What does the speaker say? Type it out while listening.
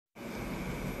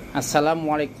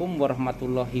Assalamualaikum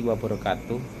warahmatullahi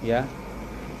wabarakatuh. Ya,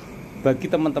 bagi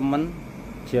teman-teman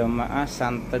jamaah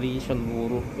santri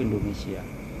seluruh Indonesia,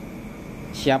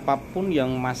 siapapun yang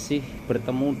masih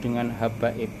bertemu dengan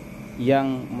habaib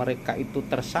yang mereka itu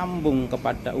tersambung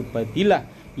kepada Ubadillah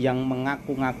yang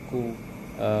mengaku-ngaku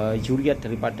zuriat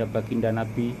daripada baginda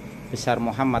Nabi besar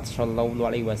Muhammad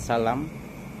SAW,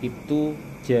 itu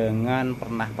jangan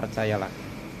pernah percaya lagi.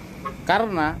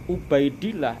 Karena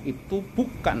Ubaidillah itu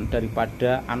bukan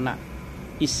daripada anak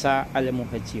Isa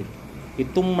al-Muhajir.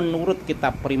 Itu menurut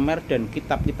kitab primer dan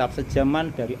kitab-kitab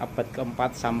sejaman dari abad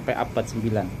ke-4 sampai abad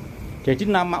 9. Jadi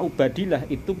nama Ubaidillah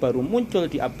itu baru muncul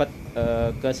di abad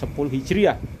ke-10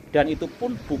 Hijriah. Dan itu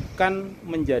pun bukan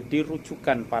menjadi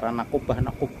rujukan para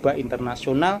nakobah-nakobah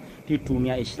internasional di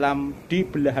dunia Islam, di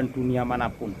belahan dunia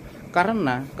manapun.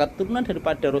 Karena keturunan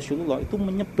daripada Rasulullah itu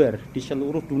menyebar di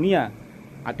seluruh dunia.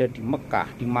 Ada di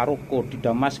Mekah, di Maroko, di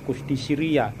Damaskus, di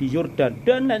Syria, di Yordan,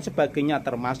 dan lain sebagainya,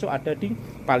 termasuk ada di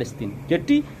Palestina.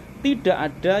 Jadi tidak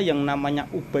ada yang namanya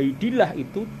Ubaidillah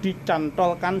itu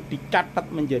dicantolkan,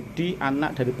 dicatat menjadi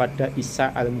anak daripada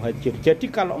Isa al-Muhajir. Jadi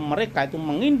kalau mereka itu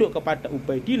menginduk kepada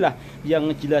Ubaidillah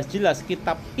yang jelas-jelas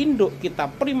kitab induk,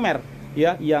 kitab primer,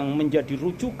 ya, yang menjadi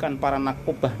rujukan para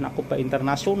nakobah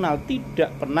internasional tidak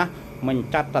pernah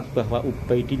mencatat bahwa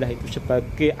Ubaidillah itu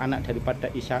sebagai anak daripada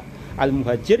Isa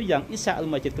al-Muhajir, yang Isa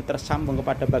al-Muhajir itu tersambung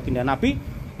kepada baginda Nabi,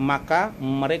 maka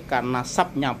mereka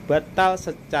nasabnya batal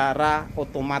secara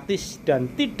otomatis dan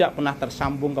tidak pernah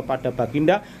tersambung kepada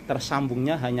baginda.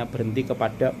 Tersambungnya hanya berhenti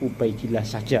kepada Ubaidillah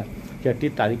saja, jadi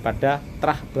daripada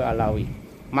Trahba Alawi.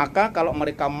 Maka kalau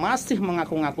mereka masih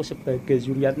mengaku-ngaku sebagai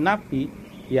zuriat Nabi,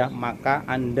 ya, maka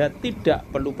Anda tidak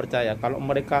perlu percaya. Kalau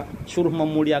mereka suruh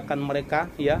memuliakan mereka,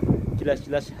 ya,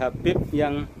 jelas-jelas Habib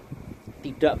yang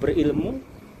tidak berilmu,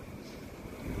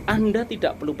 Anda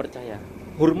tidak perlu percaya.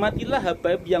 Hormatilah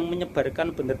habaib yang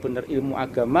menyebarkan benar-benar ilmu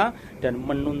agama dan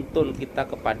menuntun kita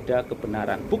kepada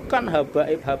kebenaran. Bukan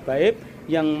habaib-habaib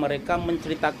yang mereka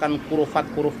menceritakan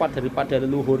kurufat-kurufat daripada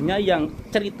leluhurnya, yang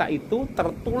cerita itu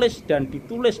tertulis dan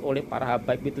ditulis oleh para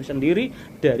habaib itu sendiri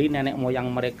dari nenek moyang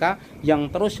mereka, yang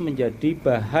terus menjadi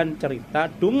bahan cerita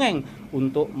dongeng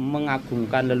untuk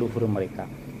mengagungkan leluhur mereka.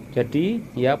 Jadi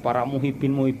ya, para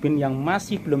muhibin yang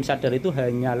masih belum sadar itu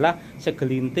hanyalah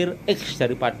segelintir X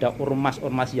daripada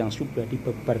ormas-ormas yang sudah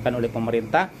dibebarkan oleh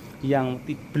pemerintah, yang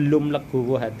belum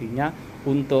legowo hatinya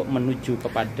untuk menuju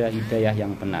kepada hidayah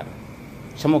yang benar.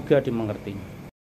 Semoga dimengerti.